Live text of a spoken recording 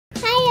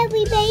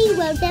everybody,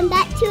 welcome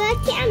back to our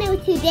channel.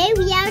 Today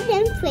we are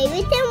going to play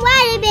with some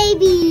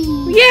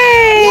Waterbabies.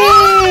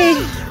 Yay!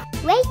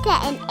 Lesia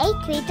and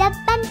Acelie the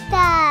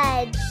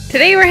Bunsters.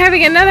 Today we're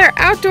having another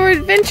outdoor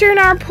adventure in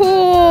our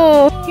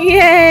pool.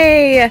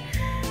 Yay!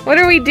 What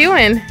are we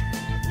doing?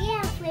 We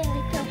are playing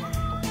with a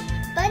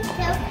bunch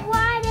of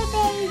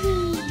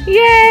Waterbabies.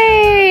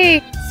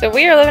 Yay! So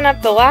we are living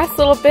up the last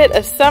little bit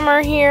of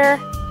summer here.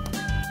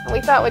 And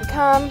we thought we'd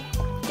come,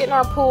 get in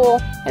our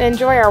pool, and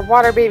enjoy our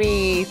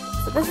Waterbabies.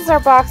 So this is our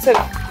box of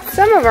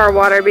some of our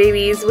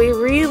Waterbabies. We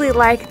really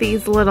like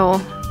these little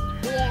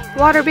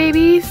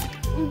Waterbabies.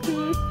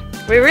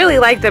 We really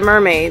like the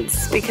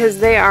mermaids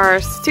because they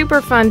are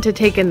super fun to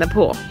take in the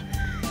pool.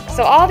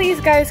 So all these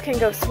guys can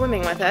go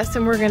swimming with us,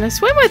 and we're gonna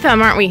swim with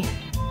them, aren't we?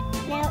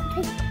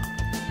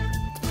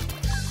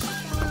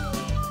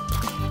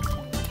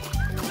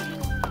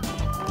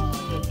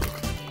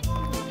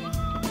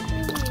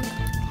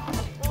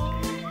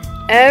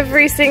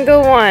 Every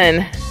single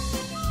one.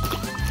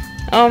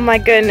 Oh my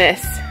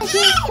goodness.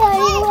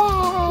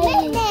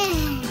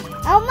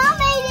 Oh, Mama!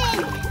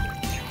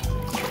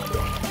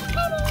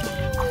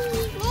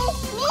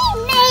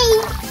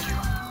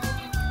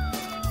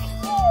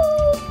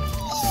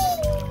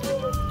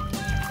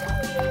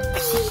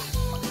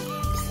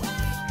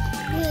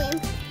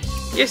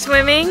 You're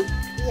swimming?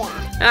 Yeah.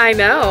 I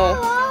know.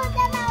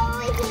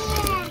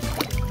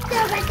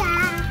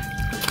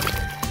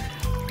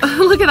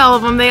 Look at all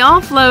of them. They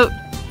all float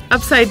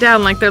upside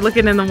down like they're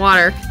looking in the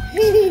water.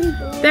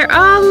 They're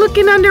all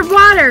looking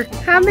underwater.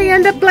 How'd they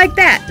end up like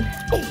that?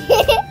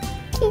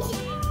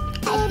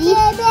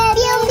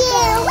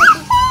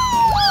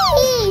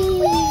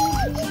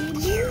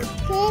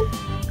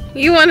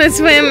 You want to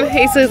swim?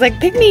 Acelie's like,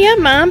 pick me up,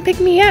 Mom. Pick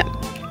me up,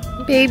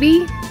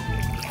 baby.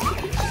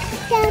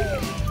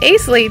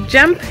 Acelie,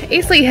 jump.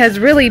 Acelie has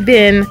really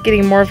been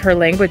getting more of her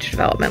language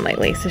development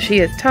lately. So she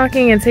is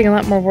talking and saying a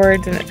lot more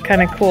words, and it's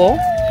kind of cool.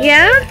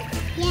 Yeah?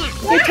 Yeah.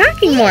 You're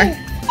talking more.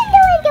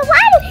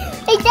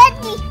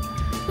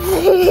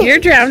 You're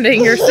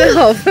drowning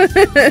yourself.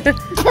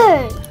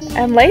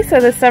 And Lesia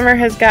this summer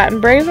has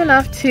gotten brave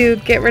enough to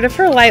get rid of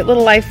her light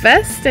little life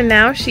vest, and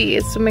now she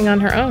is swimming on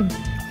her own.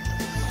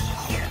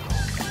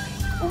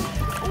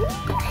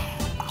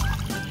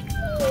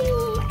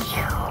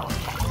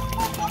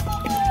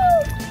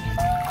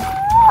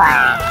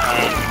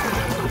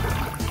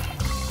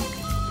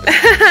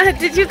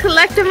 Did you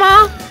collect them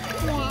all?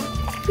 Yeah.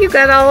 You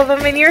got all of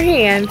them in your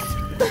hands.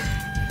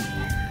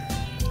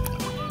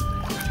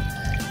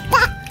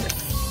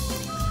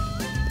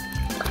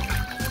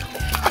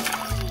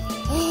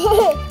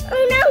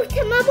 Oh no,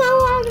 some of our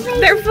Waterbabies.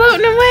 They're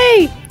floating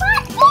away.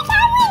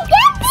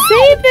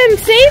 Save them,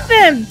 save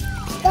them.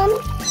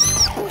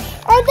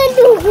 I don't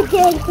do it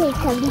again because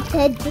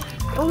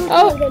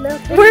oh,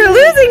 we're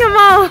losing them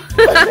all.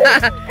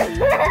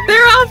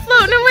 They're all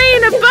floating away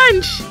in a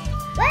bunch.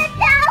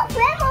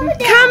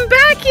 Come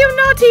back, you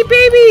naughty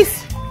babies.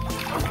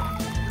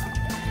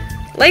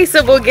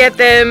 Lesia will get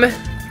them.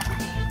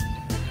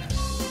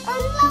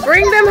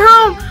 Bring them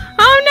home.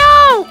 Oh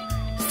no!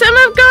 Some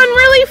have gone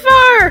really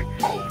far.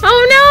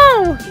 Oh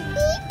no!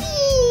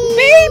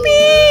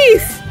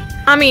 Babies!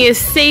 Mommy is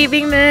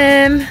saving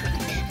them.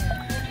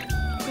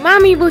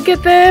 Mommy will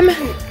get them.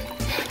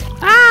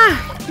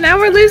 Ah! Now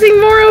we're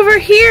losing more over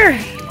here.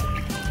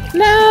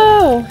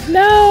 No!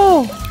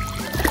 No!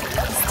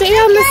 Stay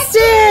on the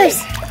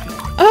stairs.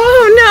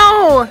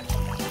 Oh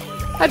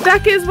no! A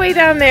duck is way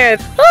down there.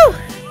 Oh!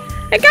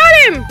 I got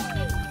him!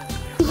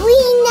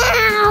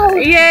 Now!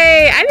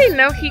 Yay! I didn't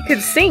know he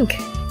could sink.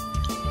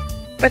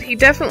 But he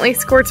definitely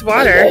squirts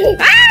water.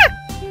 Ah!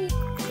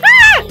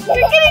 Ah! You're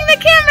getting the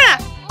camera!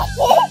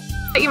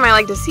 You might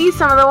like to see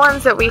some of the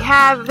ones that we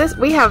have.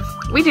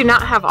 We do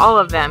not have all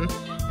of them.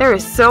 There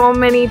is so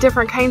many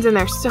different kinds and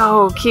they're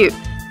so cute.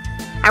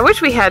 I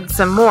wish we had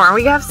some more.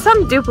 We have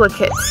some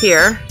duplicates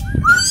here.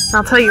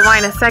 I'll tell you why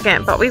in a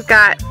second, but we've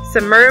got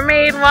some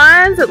mermaid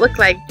ones that look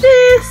like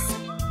this.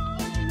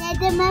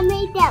 Another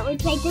mermaid that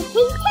looks like the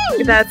pink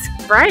thing. That's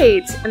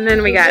right. And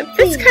then we got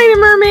this kind of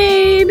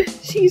mermaid.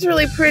 She's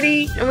really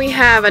pretty. And we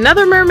have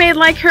another mermaid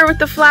like her with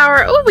the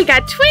flower. Oh, we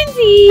got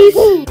twinsies.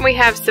 And we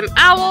have some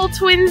owl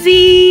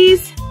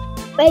twinsies.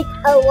 Like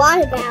a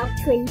lot about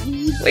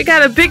twinsies. We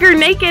got a bigger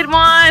naked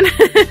one.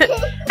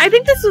 I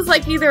think this was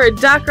like either a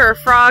duck or a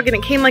frog, and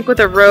it came like with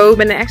a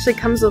robe, and it actually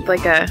comes with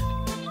like a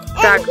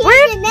duck.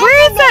 Where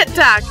is that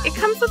duck? It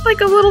comes with like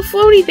a little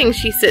floaty thing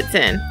she sits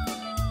in.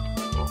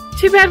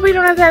 Too bad we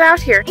don't have that out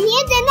here. And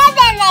here's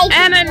another naked.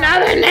 And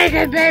another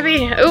naked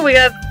baby. Oh, we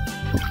got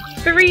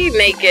 3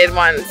 naked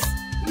ones.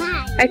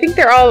 Nice. I think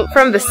they're all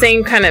from the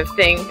same kind of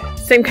thing,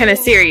 same kind of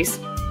series.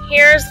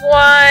 Here's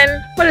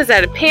one. What is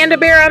that? A panda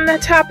bear on the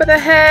top of the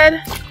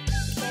head.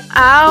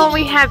 Oh,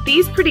 we have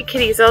these pretty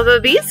kitties. Although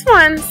these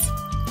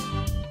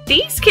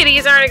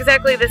kitties aren't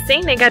exactly the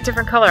same. They got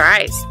different color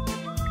eyes.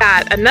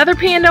 Got another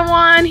panda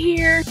one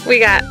here. We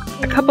got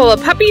a couple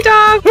of puppy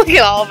dogs. Look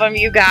at all of them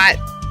you got.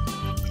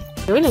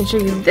 I'm gonna show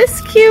you this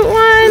cute one.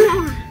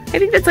 I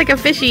think that's like a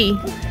fishy.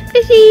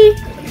 Fishy.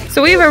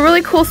 So we have a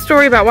really cool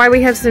story about why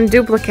we have some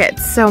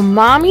duplicates. So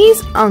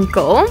Mommy's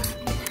uncle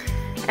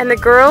and the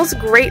girl's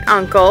great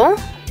uncle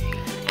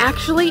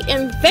actually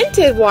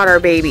invented water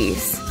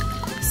babies.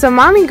 So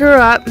Mommy grew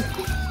up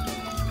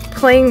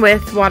playing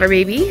with water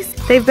babies.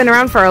 They've been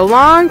around for a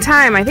long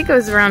time. I think it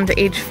was around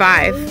age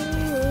 5.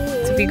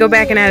 So if you go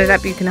back and add it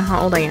up, you can know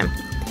how old I am.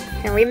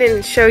 And we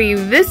didn't show you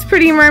this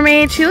pretty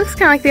mermaid. She looks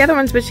kind of like the other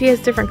ones, but she has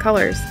different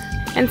colors.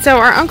 And so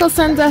our uncle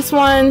sends us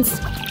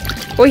ones.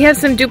 We have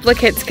some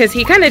duplicates because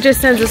he kind of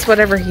just sends us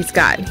whatever he's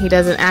got. He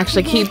doesn't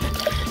actually keep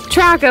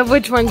track of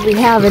which ones we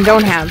have and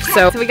don't have.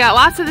 So we got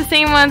lots of the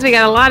same ones. We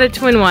got a lot of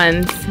twin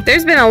ones.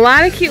 There's been a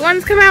lot of cute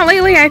ones come out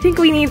lately. I think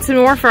we need some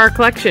more for our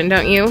collection,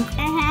 don't you?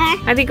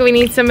 I think we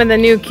need some of the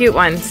new cute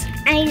ones.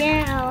 I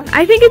know.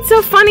 I think it's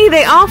so funny.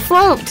 They all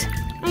float.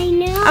 I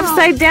know.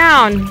 Upside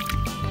down.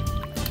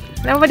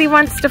 Nobody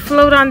wants to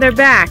float on their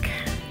back.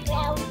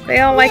 They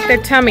all like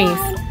their tummies.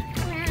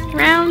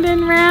 Round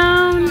and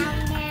round.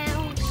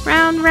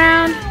 Round,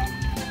 round.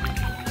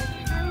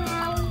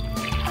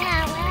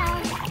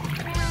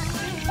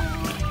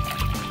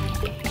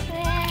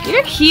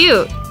 You're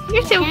cute.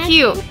 You're so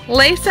cute.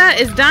 Lesia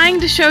is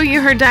dying to show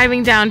you her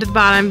diving down to the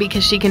bottom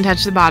because she can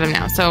touch the bottom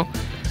now. So,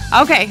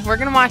 okay, we're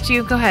gonna watch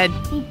you. Go ahead.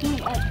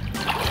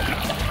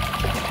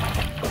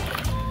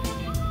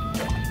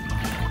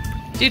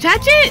 Did you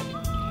touch it?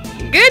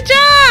 Good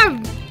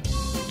job!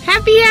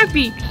 Happy,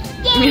 happy.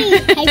 Yay!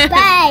 High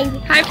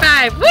five. High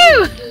five.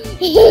 Woo!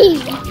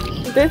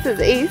 This is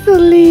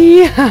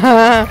Acelie.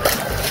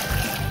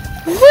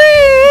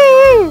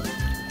 Woo!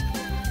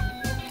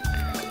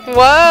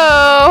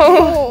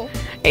 Whoa!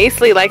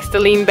 Acelie likes to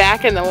lean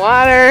back in the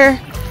water.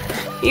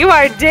 You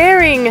are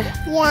daring.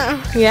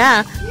 Yeah.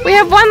 Yeah. We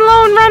have one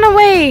lone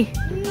runaway.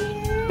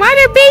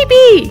 Water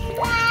baby!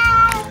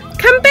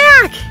 Come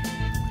back!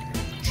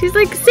 She's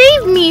like,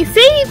 save me,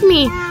 save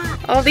me.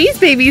 Oh, these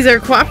babies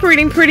are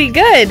cooperating pretty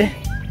good.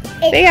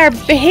 They are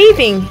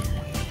behaving.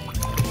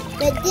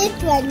 But this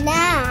one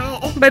not.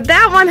 But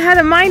that one had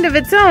a mind of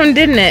its own,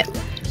 didn't it?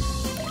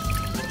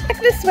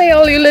 Back this way,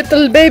 all you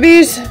little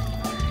babies.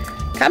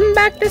 Come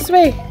back this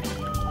way.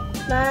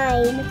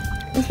 Mine.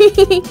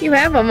 You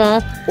have them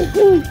all.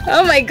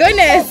 Oh my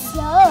goodness.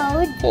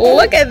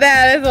 Look at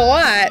that, it's a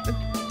lot.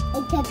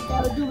 Except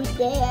I'll do it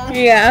there.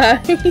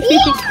 Yeah.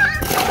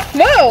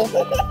 Whoa.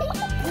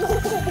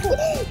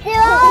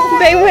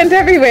 They went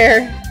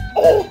everywhere.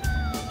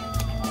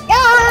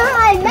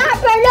 Not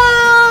for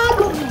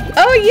long.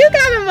 Oh, you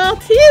got them all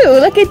too.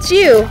 Look at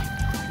you.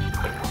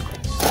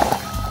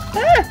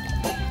 Ah.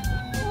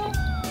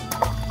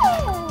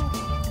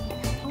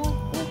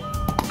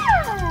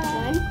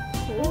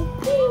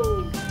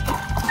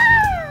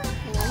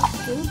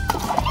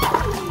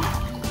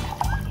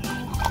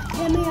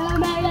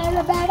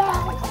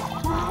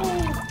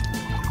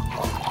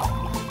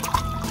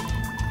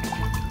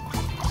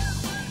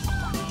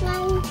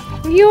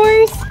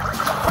 Yours?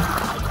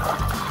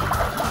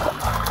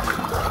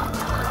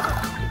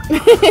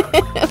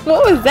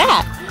 What was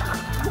that?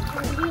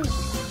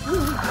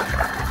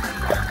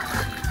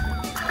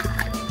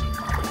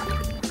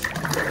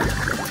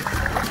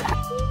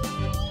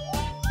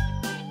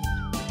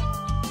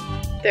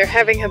 They're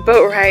having a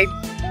boat ride.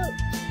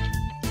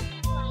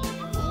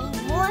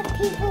 More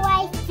people,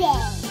 I say.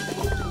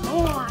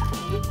 More.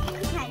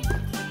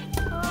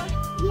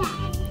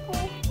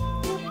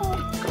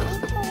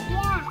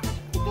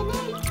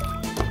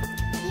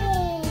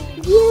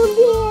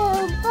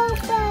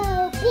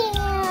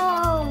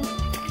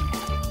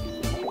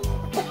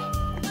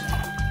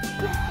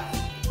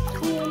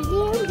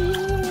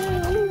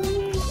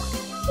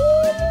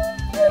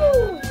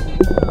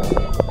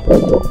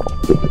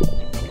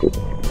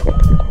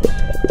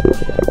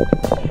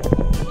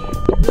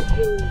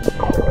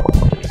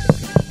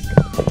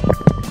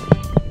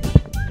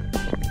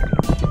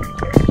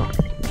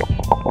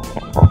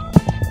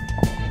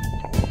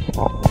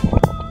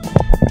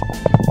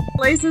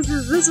 Lesia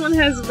says this one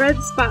has red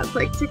spots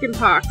like chicken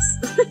pox.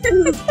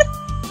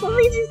 What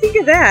made you think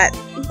of that?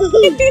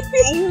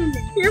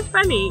 You're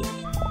funny.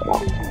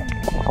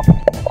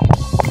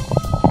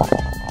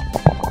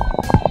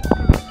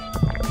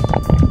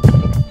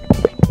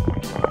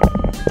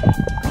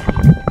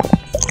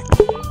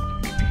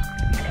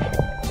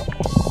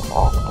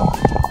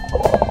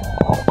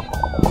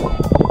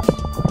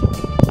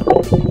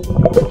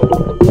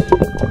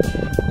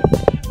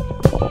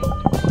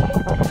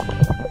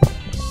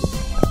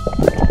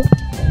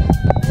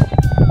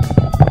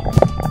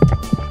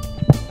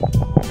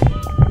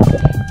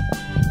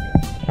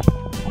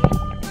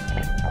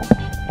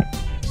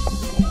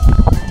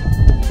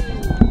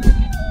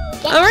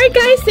 Alright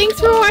guys, thanks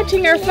for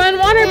watching our fun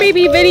water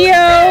baby video.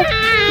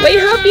 We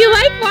hope you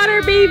like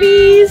water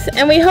babies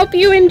and we hope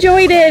you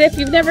enjoyed it. If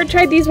you've never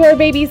tried these water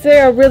babies, they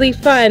are really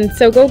fun.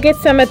 So go get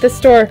some at the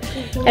store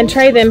and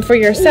try them for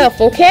yourself,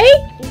 okay?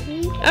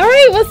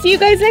 Alright, we'll see you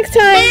guys next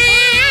time. Bye!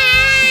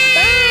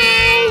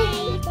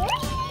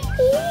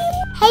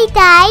 Hey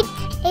guys,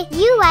 if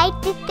you like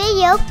this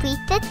video, please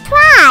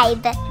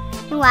subscribe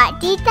and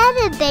watch each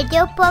other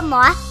video for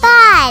more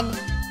fun.